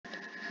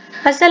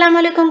Assalamu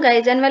alaikum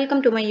guys and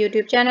welcome to my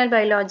YouTube channel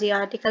Biology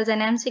Articles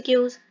and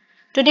MCQs.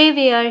 Today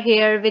we are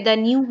here with a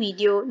new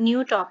video,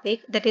 new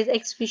topic, that is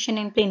excretion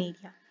in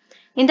planaria.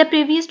 In the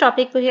previous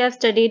topic we have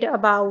studied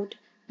about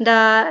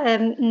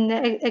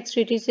the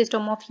excretory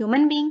system of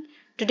human being.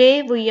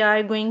 Today we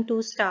are going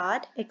to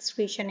start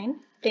excretion in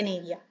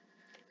planaria.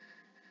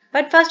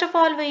 But first of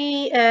all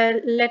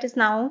let us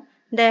know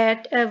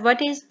that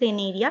what is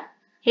planaria.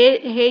 Here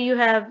you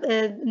have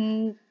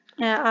a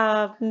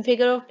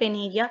figure of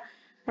planaria.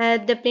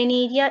 The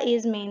planaria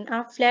is made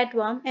of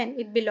flatworm and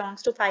it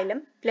belongs to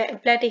phylum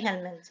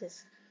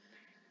Platyhelminthes.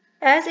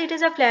 As it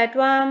is a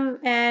flatworm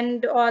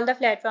and all the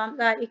flatworms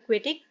are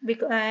aquatic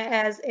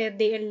as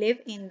they live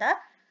in the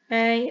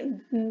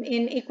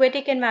in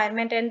aquatic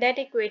environment, and that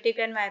aquatic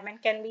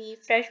environment can be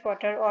fresh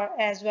water or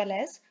as well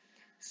as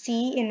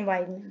sea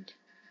environment.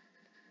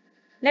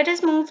 Let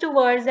us move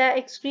towards the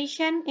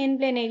excretion in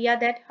planaria,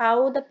 that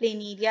how the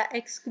planaria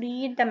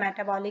excrete the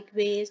metabolic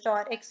waste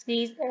or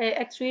excrete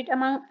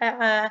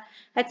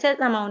excess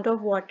amount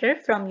of water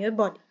from your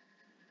body.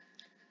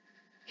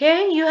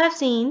 Here you have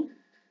seen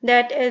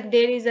that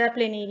there is a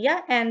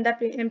planaria, and the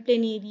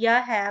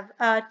planaria have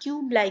a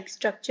tube-like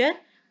structure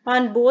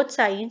on both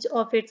sides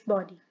of its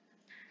body.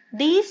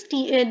 This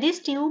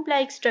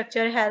tube-like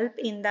structure help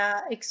in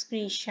the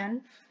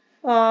excretion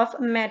of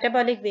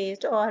metabolic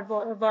waste or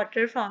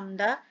water from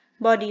the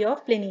body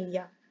of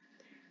planaria.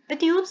 The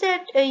tubes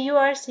that you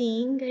are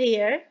seeing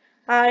here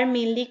are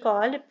mainly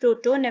called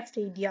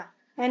Protonephridia,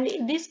 and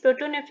this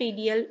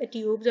protonephridial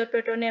tubes or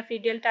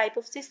protonephridial type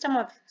of system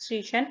of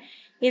excretion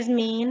is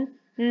mainly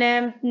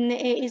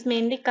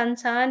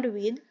concerned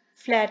with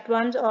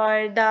flatworms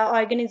or the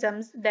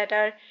organisms that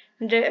are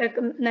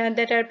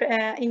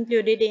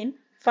included in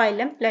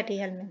phylum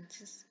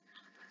Platyhelminthes.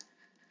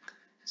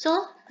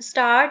 So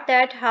start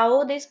that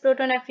how this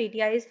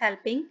protonephridia is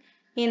helping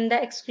in the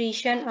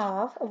excretion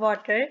of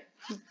water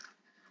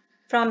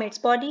from its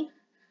body.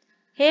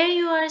 Here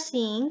you are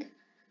seeing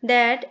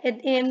that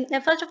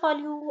first of all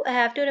you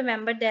have to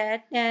remember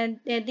that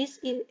this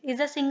is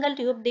a single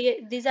tube.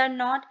 These are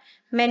not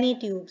many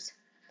tubes,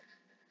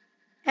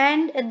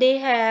 and they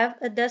have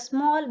the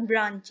small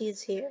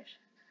branches here.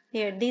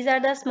 These are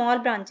the small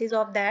branches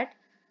of that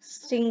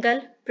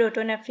single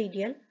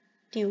protonephridial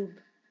tube.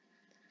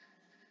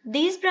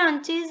 These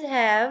branches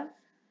have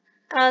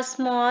a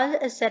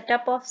small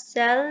setup of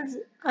cells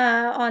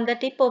on the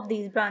tip of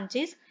these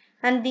branches,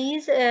 and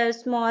these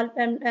small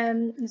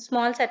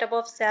setup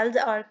of cells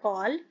are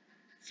called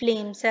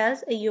flame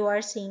cells you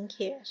are seeing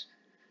here.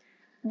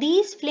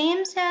 These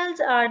flame cells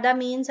are the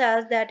main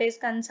cells that is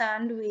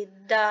concerned with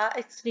the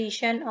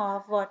excretion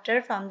of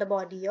water from the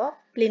body of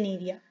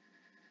planaria.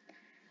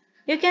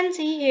 You can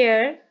see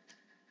here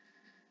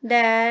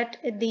that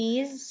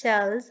these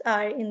cells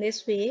are in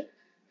this way,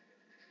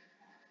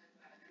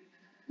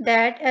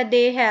 that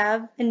they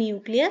have a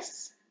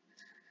nucleus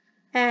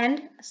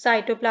and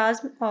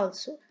cytoplasm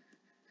also.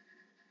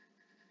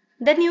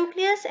 The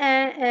nucleus,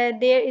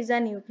 and there is a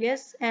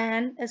nucleus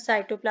and a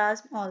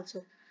cytoplasm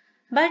also.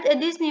 But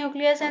this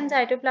nucleus and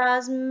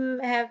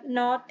cytoplasm have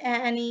not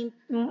any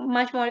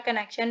much more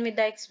connection with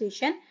the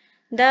excretion.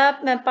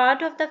 The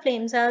part of the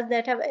flame cells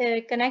that have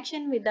a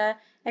connection with the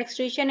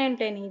excretion in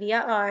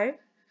planaria are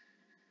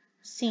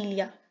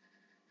cilia.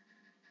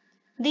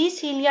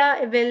 These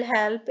cilia will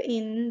help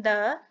in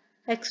the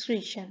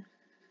excretion.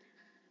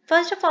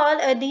 First of all,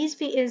 these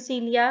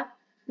cilia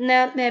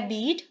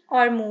beat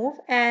or move,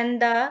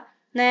 and the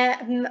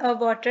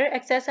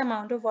excess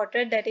amount of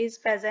water that is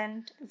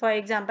present, for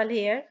example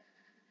here,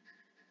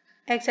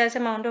 excess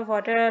amount of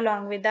water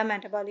along with the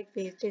metabolic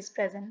waste is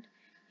present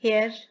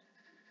here,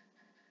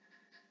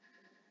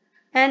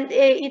 and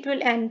it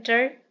will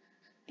enter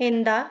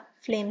in the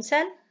flame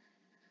cell,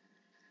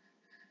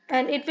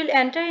 and it will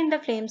enter in the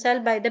flame cell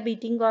by the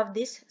beating of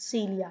this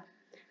cilia.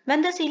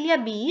 When the cilia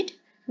beat,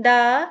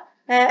 the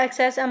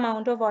excess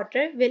amount of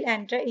water will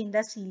enter in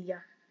the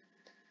cilia,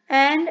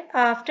 and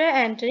after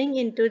entering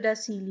into the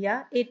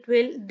cilia it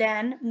will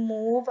then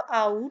move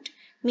out,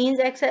 means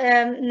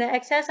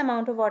excess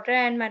amount of water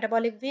and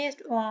metabolic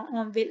waste will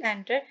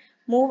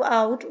move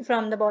out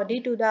from the body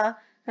to the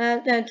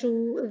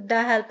through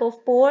the help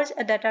of pores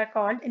that are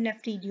called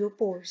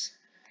nephridiopores.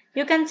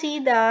 You can see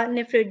the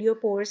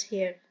nephridiopores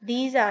here.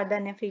 These are the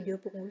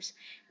nephridiopores,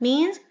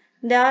 means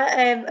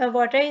the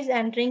water is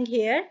entering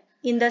here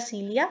in the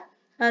cilia,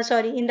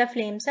 in the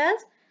flame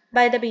cells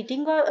by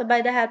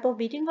the help of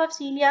beating of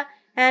cilia,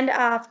 and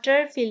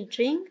after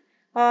filtering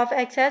of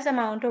excess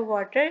amount of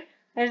water,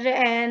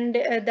 and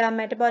the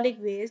metabolic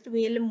waste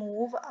will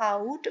move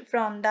out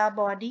from the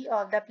body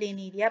of the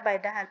planaria by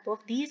the help of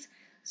these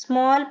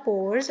small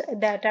pores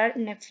that are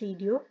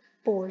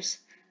nephridiopores.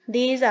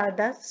 These are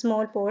the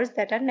small pores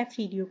that are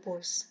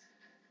nephridiopores.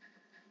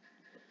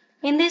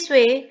 In this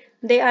way,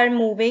 they are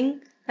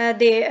moving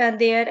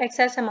their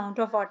excess amount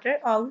of water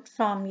out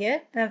from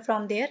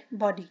their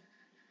body.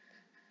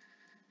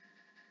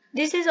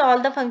 This is all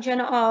the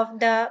function of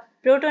the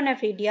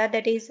protonephridia,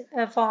 that is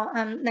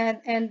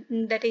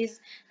and that is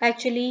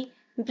actually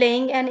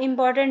playing an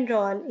important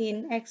role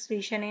in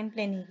excretion in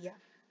planaria.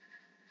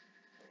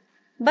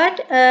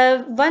 But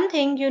one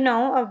thing you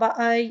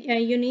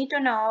need to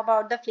know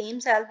about the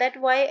flame cells, that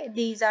why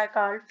these are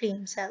called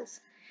flame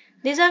cells.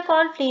 These are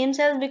called flame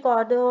cells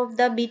because of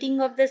the beating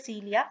of the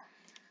cilia.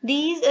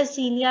 These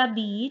cilia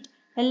beat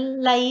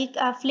like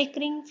a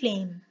flickering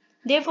flame.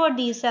 Therefore,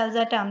 these cells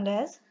are termed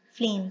as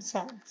flame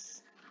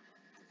cells.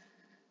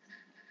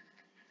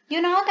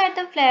 You know that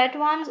the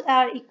flatworms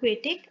are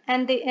aquatic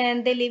and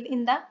they live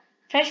in the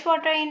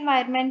freshwater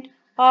environment,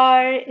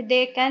 or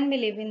they can be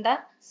live in the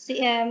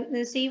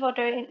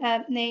seawater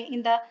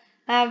in the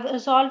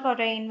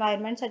saltwater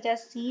environment such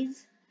as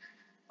seas.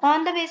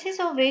 On the basis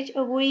of which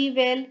we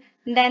will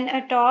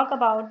then talk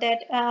about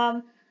that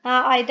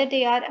either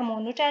they are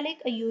ammoniotelic,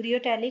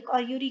 ureotelic, or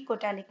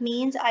uricotelic,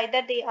 means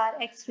either they are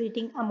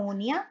excreting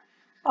ammonia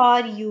or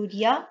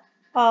urea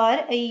or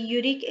a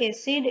uric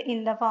acid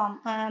in the form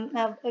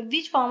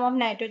which form of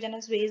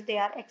nitrogenous waste they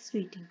are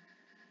excreting.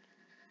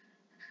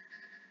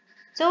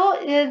 So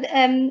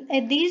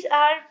these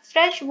are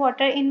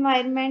freshwater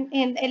environment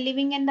in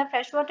living in the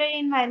freshwater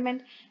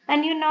environment,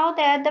 and you know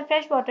that the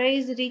freshwater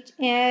is rich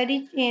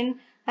in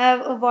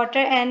water,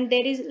 and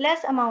there is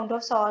less amount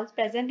of salts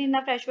present in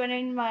the freshwater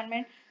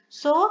environment.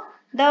 So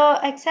the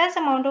excess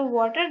amount of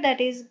water that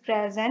is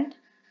present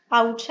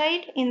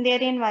outside in their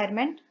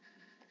environment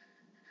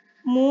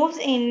moves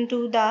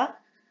into the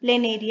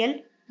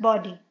planarial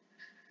body.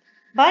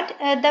 But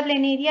the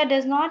planaria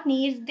does not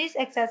need this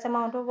excess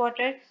amount of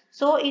water,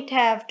 so it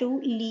have to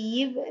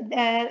leave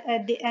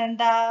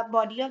the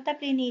body of the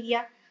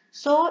planaria.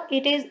 So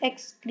it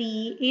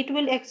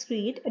will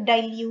excrete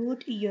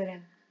dilute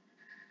urine.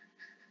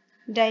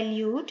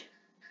 Dilute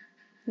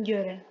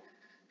urine.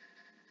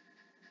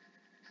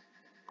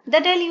 The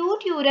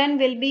dilute urine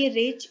will be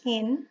rich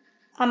in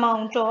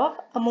amount of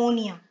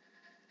ammonia,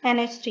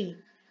 NH3.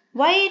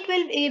 Why it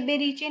will be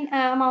rich in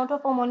amount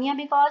of ammonia?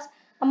 Because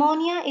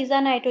ammonia is a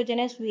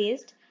nitrogenous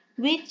waste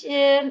which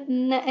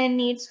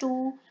needs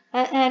to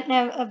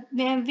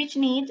which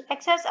needs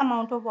excess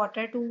amount of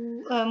water to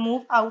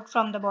move out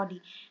from the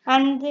body,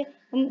 and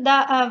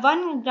the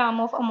 1 gram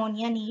of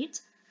ammonia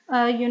needs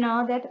you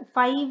know that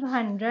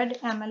 500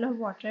 ml of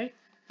water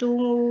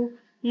to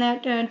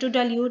to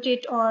dilute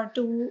it or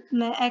to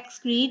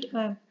excrete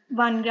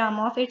 1 gram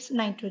of its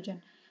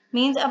nitrogen.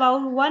 Means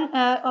about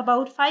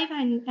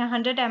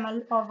 500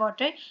 ml of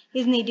water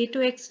is needed to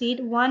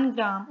excrete 1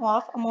 gram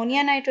of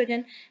ammonia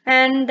nitrogen,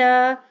 and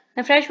the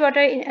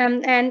freshwater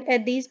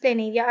and these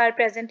planaria are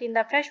present in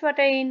the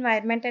freshwater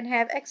environment and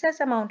have excess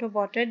amount of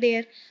water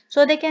there,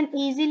 so they can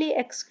easily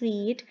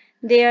excrete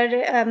their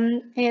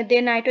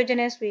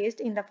nitrogenous waste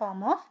in the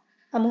form of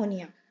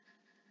ammonia.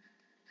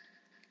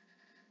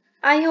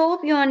 I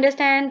hope you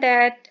understand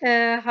that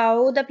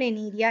how the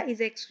planaria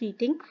is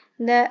excreting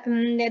their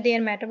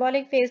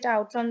metabolic waste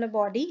out from the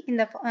body in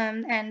the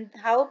and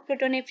how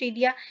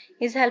Protonephridia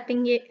is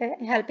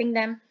helping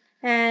them,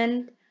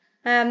 and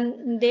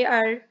they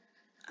are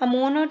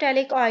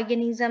ammonotelic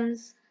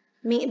organisms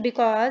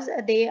because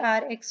they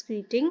are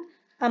excreting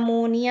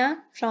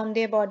ammonia from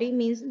their body,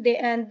 means they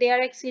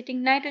are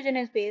excreting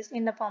nitrogenous waste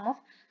in the form of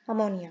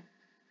ammonia.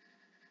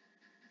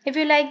 If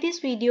you like this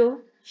video,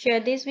 share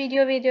this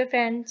video with your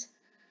friends.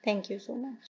 Thank you so much.